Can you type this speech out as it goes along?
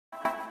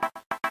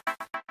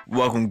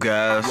Welcome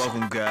guys.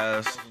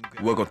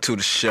 Welcome to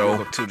the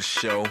show.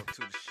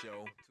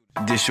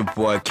 This your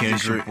boy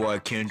Kendrick.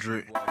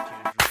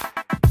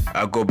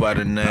 I go by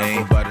the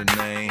name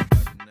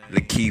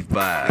Lekeif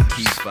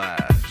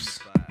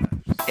Vibes.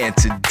 And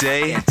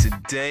today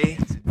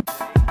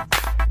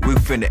we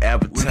finna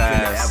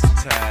advertise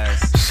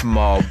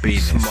small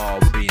business.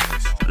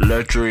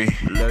 Luxury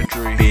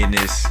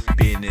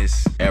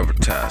business.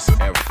 Advertise.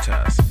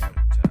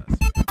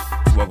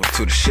 Welcome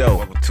to the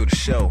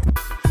show.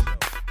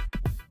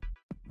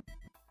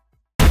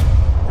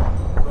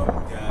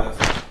 Welcome guys.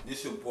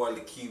 This your boy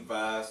Lekeif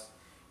Vibes.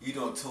 You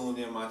don't tune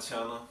in my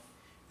channel,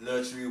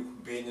 Luxury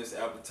Business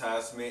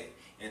Advertisement,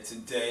 and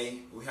today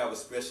we have a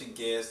special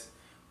guest,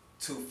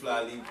 Too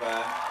Fly Levi.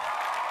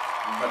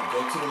 I'm about to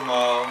go to the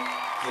mall,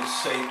 get a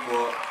shape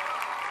up.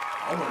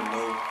 I want to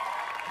know,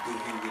 do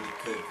he really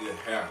cut good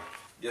hair?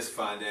 Just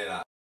find that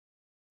out.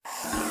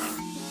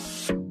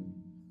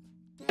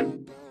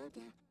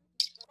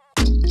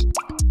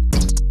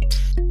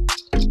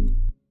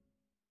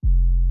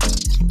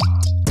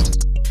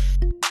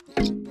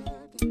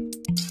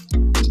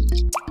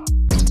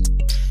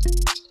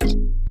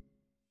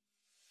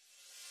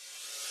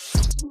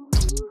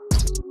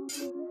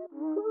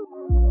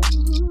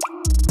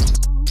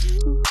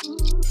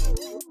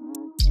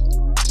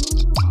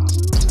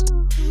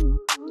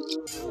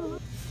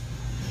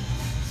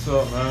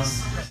 What's up, man?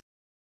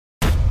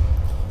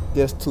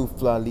 That's Too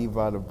Fly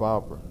Levi the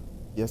Barber.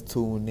 Just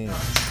tune in.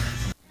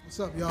 What's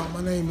up, y'all?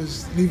 My name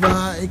is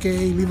Levi,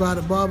 aka Levi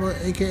the Barber,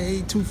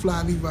 aka Too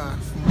Fly Levi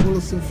from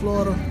Williston,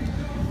 Florida.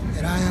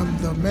 And I am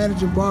the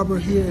managing barber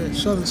here at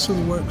Sw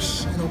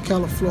Works in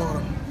Ocala,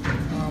 Florida.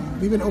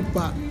 We've been open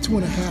about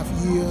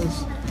 2.5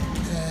 years,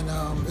 and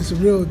it's a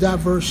real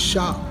diverse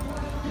shop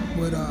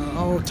with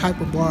all type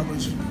of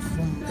barbers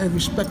from every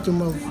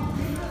spectrum of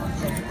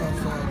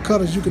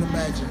cutters you can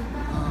imagine.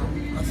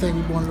 I think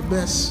we're one of the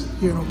best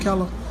here in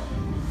Ocala,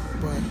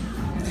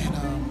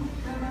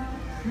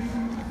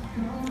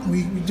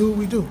 we do what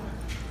we do.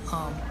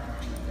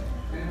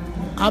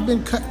 I've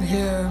been cutting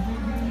hair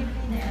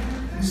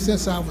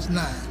since I was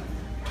 9.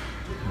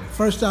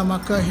 First time I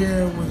cut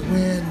hair was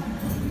when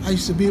I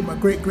used to be with my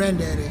great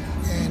granddaddy,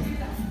 and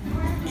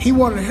he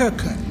wanted a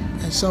haircut,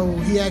 and so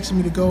he asked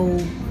me to go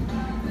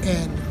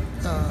and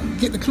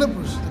get the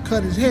clippers to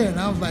cut his hair, and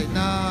I was like,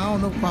 nah, I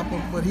don't know,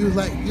 Papa, but he was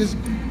like, just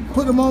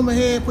put them on my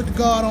head, put the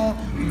guard on,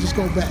 and just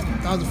go back.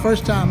 That was the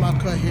first time I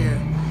cut hair,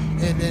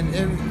 and then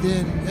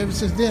ever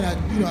since then,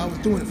 I was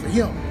doing it for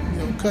him,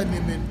 cutting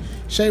him and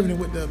shaving him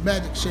with the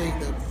magic shave,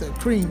 the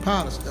cream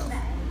powder stuff.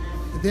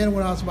 And then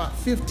when I was about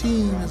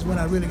 15 is when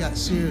I really got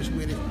serious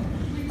with it.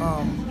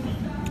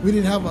 We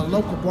didn't have a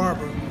local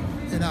barber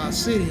in our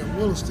city of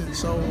Williston,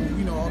 so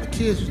all the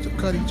kids used to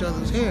cut each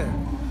other's hair,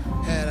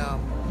 and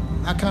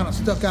I kind of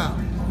stuck out.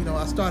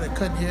 I started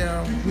cutting hair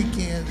on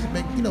weekends to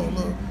make a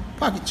little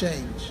pocket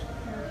change.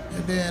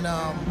 And then,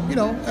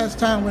 as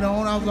time went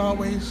on, I was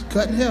always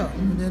cutting hair.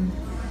 And then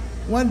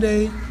one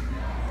day,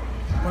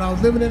 when I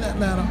was living in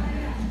Atlanta,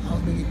 I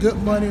was making good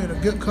money at a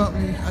good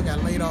company. I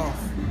got laid off.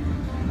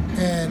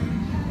 And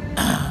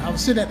I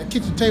was sitting at the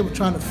kitchen table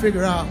trying to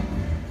figure out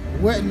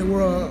what in the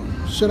world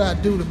should I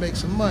do to make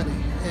some money.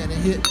 And it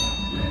hit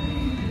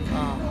me.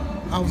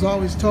 I was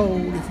always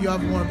told, if you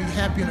ever want to be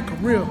happy in a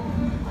career,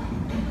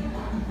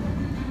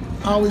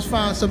 I always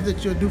find something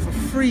that you'll do for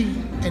free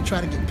and try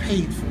to get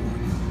paid for it.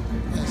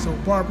 And so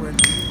barbering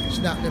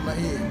snapped in my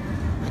head.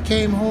 I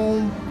came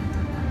home,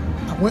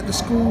 I went to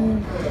school,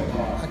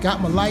 I got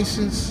my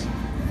license,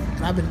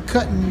 and I've been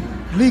cutting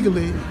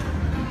legally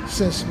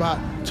since about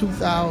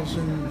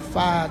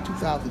 2005,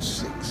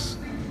 2006.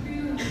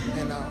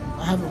 And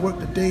I haven't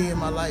worked a day in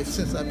my life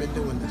since I've been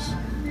doing this.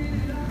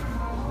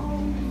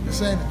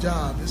 This ain't a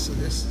job, it's a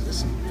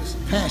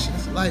passion,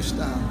 it's a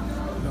lifestyle,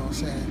 you know what I'm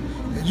saying?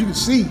 As you can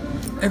see,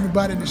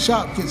 everybody in the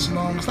shop gets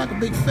along. It's like a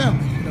big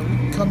family.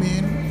 We come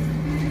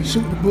in, we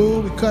shoot the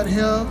bull, we cut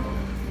hair,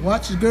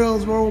 watch the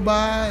girls roll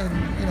by, and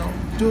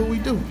do what we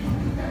do.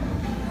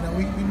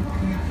 We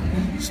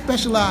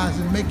specialize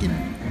in making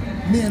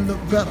men look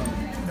better.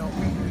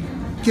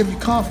 We give you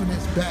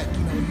confidence back.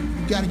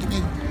 You got to get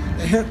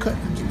that haircut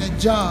and get that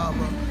job,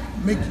 or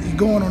make you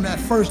going on that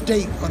first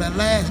date or that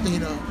last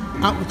date, or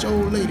out with your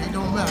old lady. It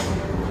don't matter.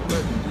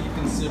 But do you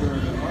consider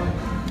it an art?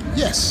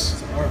 Yes.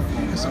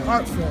 It's an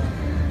art form.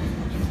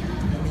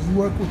 You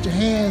work with your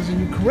hands and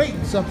you're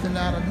creating something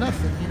out of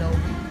nothing.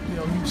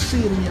 You see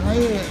it in your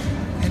head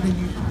and then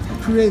you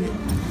create it.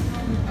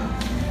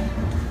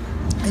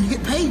 And you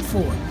get paid for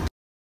it.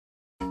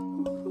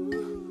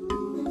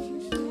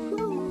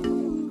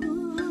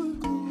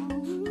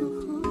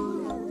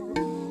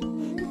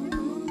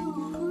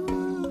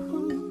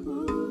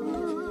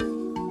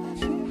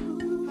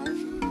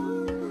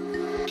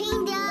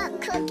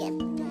 Cooking.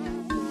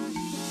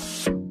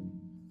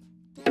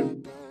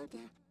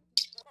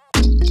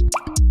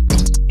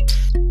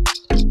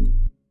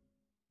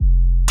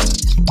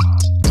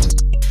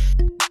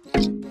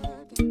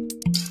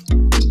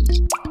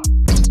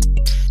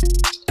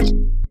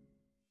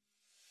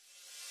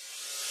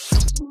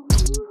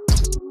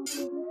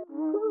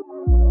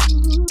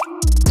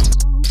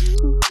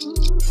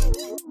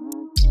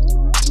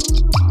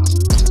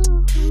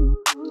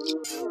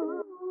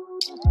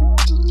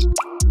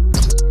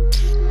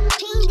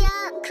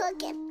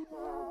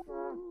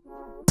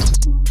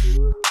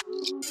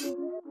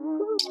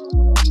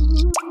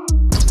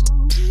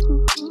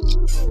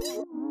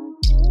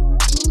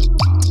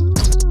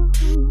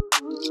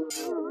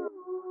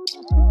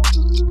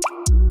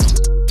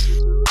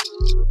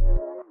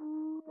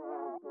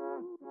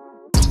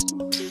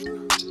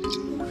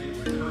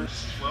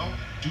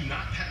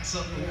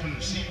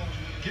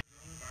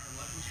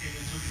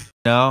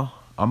 Now,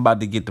 I'm about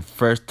to get the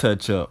first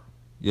touch up.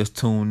 Just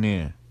tune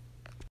in.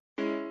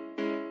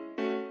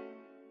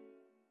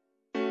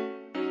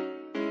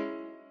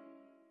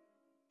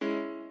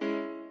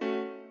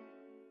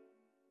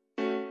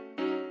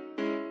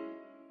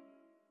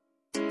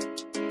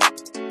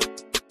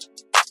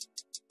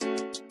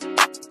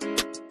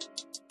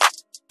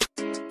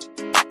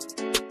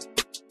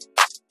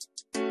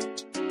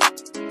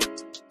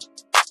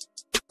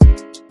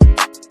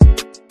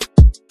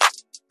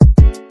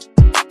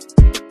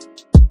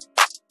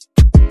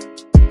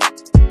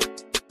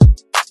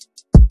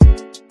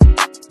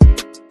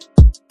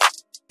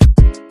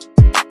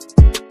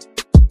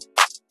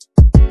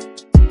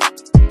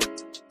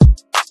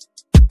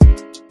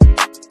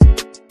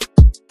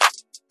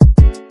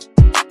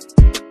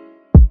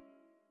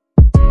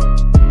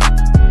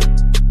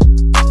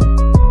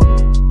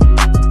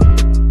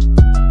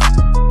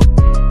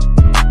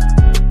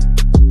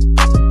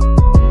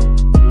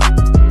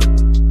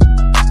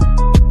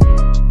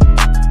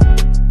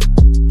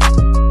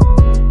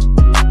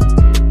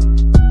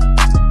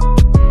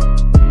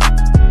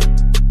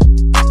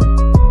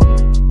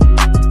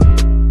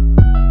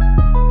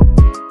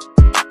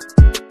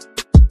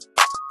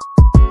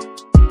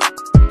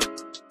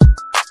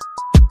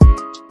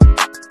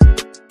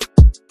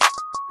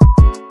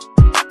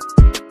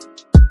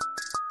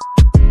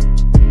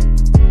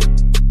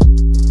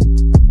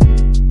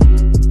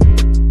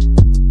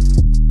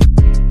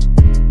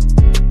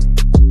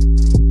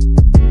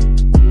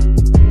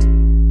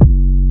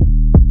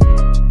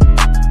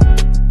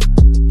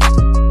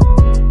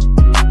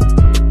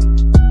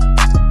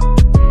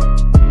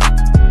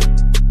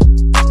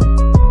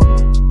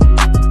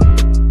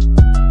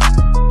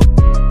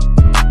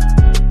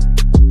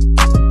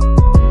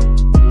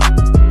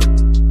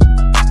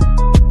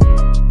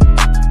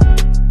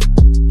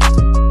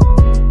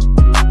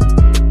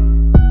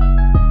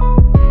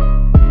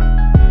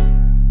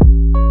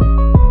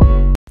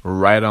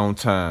 Right on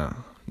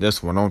time.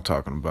 That's what I'm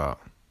talking about.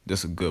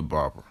 This a good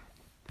barber.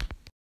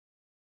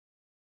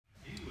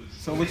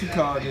 So what you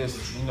call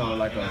this, you know,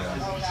 like a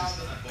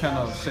kind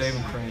of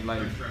shaving cream,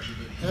 like?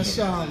 That's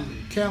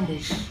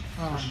Campbell's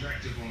hot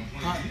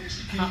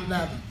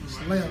lather. It's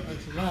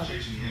lather.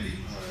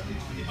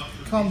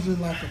 It comes in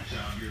like a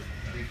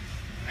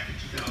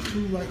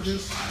tube like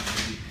this.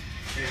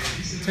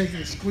 You take it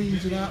and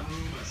squeeze it out.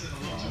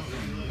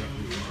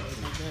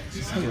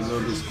 Just get a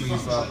little bit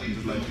squeeze out and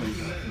just like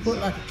that. Put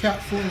like a cap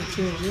full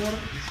into water.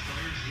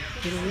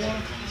 Get the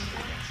water.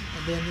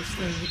 And then this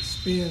thing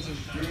spins and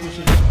pushes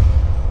it.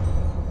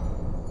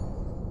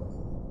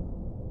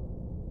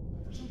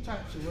 Two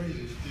types of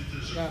razors.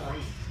 You got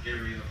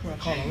what I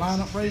call a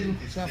lineup razor.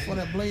 That's where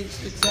that blade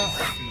sticks out.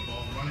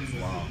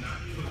 Wow.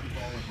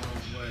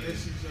 This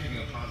is a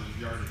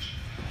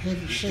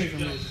heavy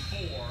shaving razor.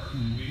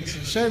 It's a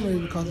shaving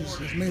razor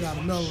because it's made out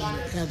of metal and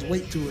it has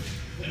weight to it.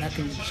 And I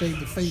can shave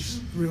the face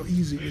real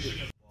easy with it.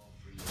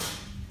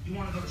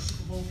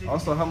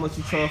 Also, how much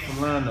you charge for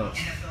lineups?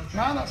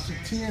 Lineups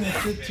are 10 and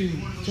 15.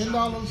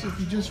 $10 if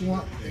you just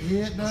want the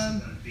head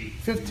done.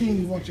 15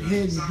 if you want your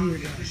head and your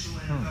beard done.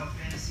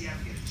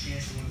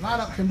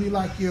 Lineup can be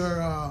like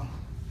your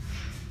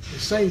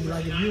save.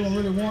 Like if you don't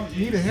really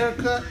need a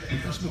haircut,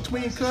 it's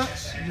between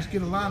cuts, you just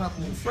get a lineup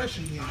and you fresh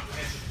again.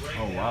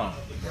 Oh wow.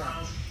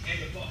 Yeah.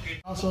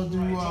 Also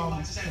do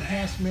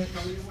enhancements,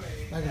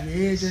 like if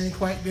your edge ain't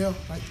quite there,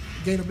 like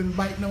gator been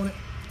biting on it.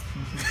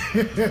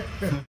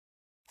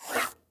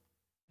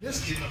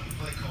 This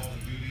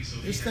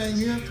thing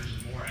here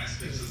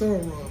is thorough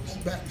rubs,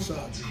 back to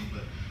sides.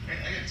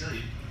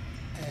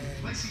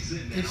 And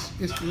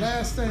it's the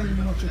last thing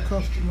you want your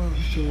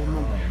customers to remember.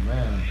 Oh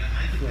man,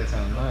 that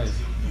sounds nice.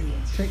 You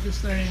take this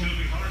thing,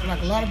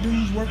 like a lot of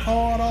dudes work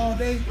hard all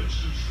day,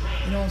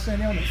 you know what I'm saying,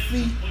 they're on their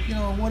feet, you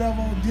know,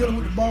 whatever, dealing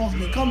with the balls,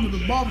 and they come to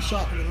the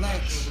barbershop and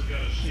relax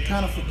and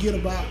kind of forget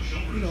about,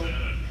 you know,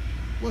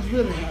 what's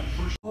really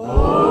happening.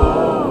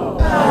 Oh.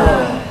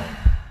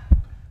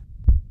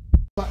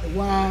 About the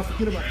wife,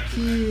 forget about the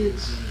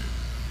kids,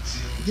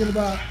 forget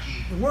about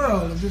the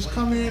world, and just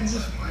come in and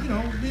just, you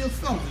know, be a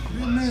fella,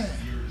 be a man.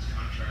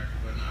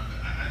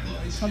 You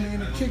know, you come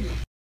in and kick it.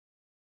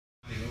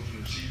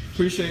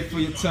 Appreciate for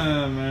your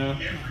time, man.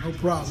 No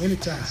problem.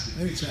 Anytime.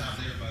 Anytime.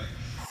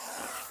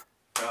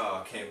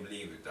 Dog, I can't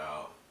believe it,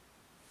 dog.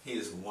 He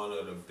is one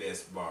of the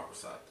best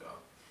barbers out there.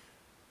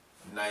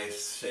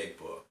 Nice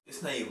shape up.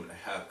 It's not even a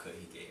haircut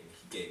he gave me.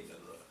 He gave me a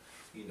look,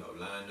 you know,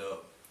 lined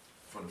up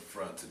from the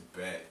front to the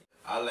back.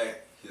 I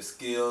like his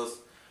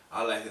skills.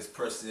 I like his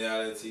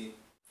personality.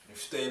 If you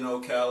stay in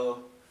Ocala,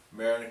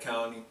 Marion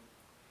County,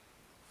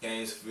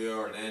 Gainesville,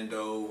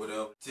 Orlando,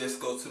 whatever, just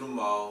go to the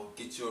mall,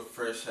 get you a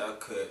fresh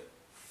haircut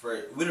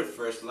with a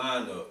fresh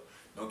lineup.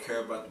 Don't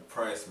care about the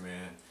price,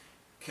 man.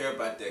 Care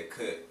about that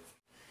cut.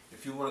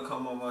 If you want to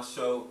come on my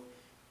show,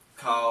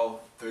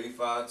 call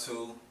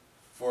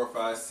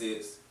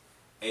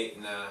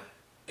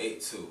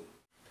 352-456-8982.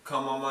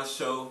 Come on my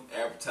show,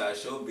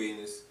 advertise your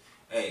business.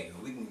 Hey,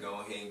 we can go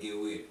ahead and get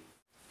with it.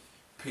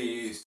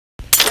 Peace.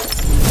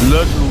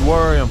 Luxury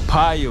Word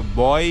Empire,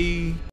 boy.